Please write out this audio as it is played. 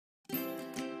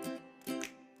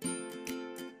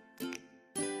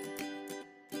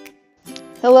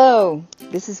Hello,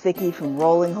 this is Vicki from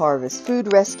Rolling Harvest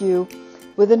Food Rescue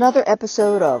with another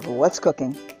episode of What's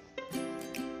Cooking.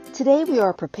 Today we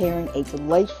are preparing a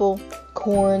delightful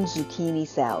corn zucchini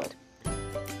salad.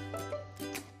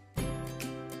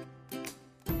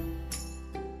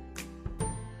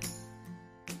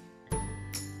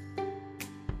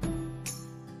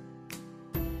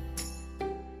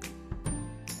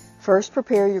 First,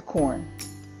 prepare your corn.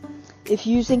 If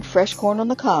using fresh corn on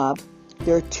the cob,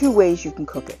 there are two ways you can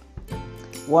cook it.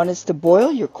 One is to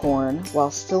boil your corn while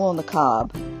still on the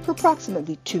cob for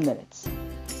approximately 2 minutes.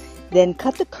 Then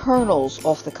cut the kernels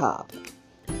off the cob.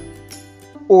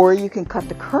 Or you can cut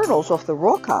the kernels off the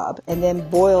raw cob and then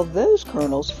boil those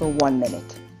kernels for 1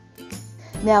 minute.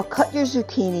 Now cut your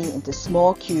zucchini into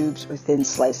small cubes or thin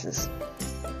slices.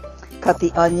 Cut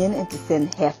the onion into thin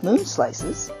half-moon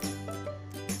slices.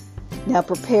 Now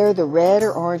prepare the red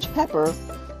or orange pepper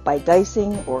by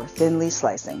dicing or thinly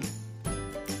slicing.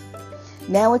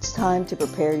 Now it's time to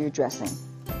prepare your dressing.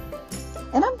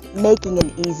 And I'm making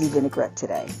an easy vinaigrette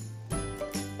today.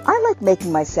 I like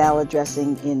making my salad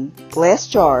dressing in glass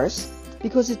jars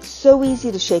because it's so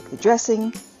easy to shake the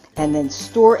dressing and then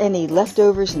store any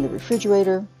leftovers in the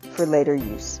refrigerator for later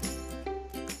use.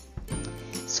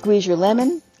 Squeeze your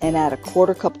lemon and add a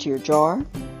 1/4 cup to your jar.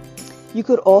 You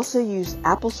could also use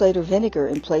apple cider vinegar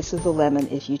in place of the lemon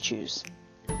if you choose.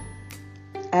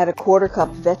 Add a 1/4 cup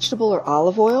vegetable or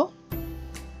olive oil,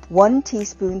 1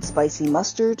 teaspoon spicy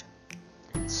mustard,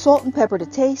 salt and pepper to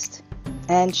taste,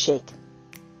 and shake.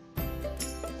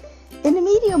 In a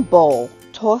medium bowl,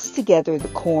 toss together the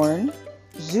corn,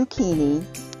 zucchini,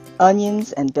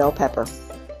 onions, and bell pepper.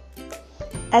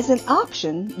 As an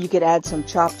option, you could add some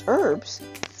chopped herbs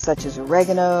such as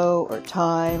oregano or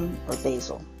thyme or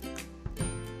basil.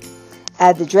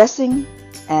 Add the dressing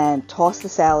and toss the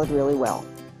salad really well.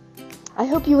 I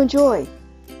hope you enjoy.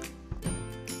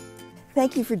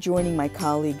 Thank you for joining my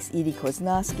colleagues Edie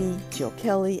Koznowski, Jill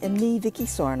Kelly, and me, Vicki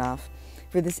Sarnoff,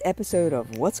 for this episode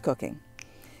of What's Cooking.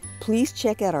 Please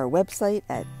check out our website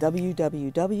at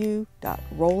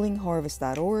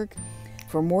www.rollingharvest.org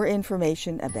for more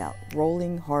information about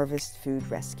Rolling Harvest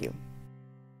Food Rescue.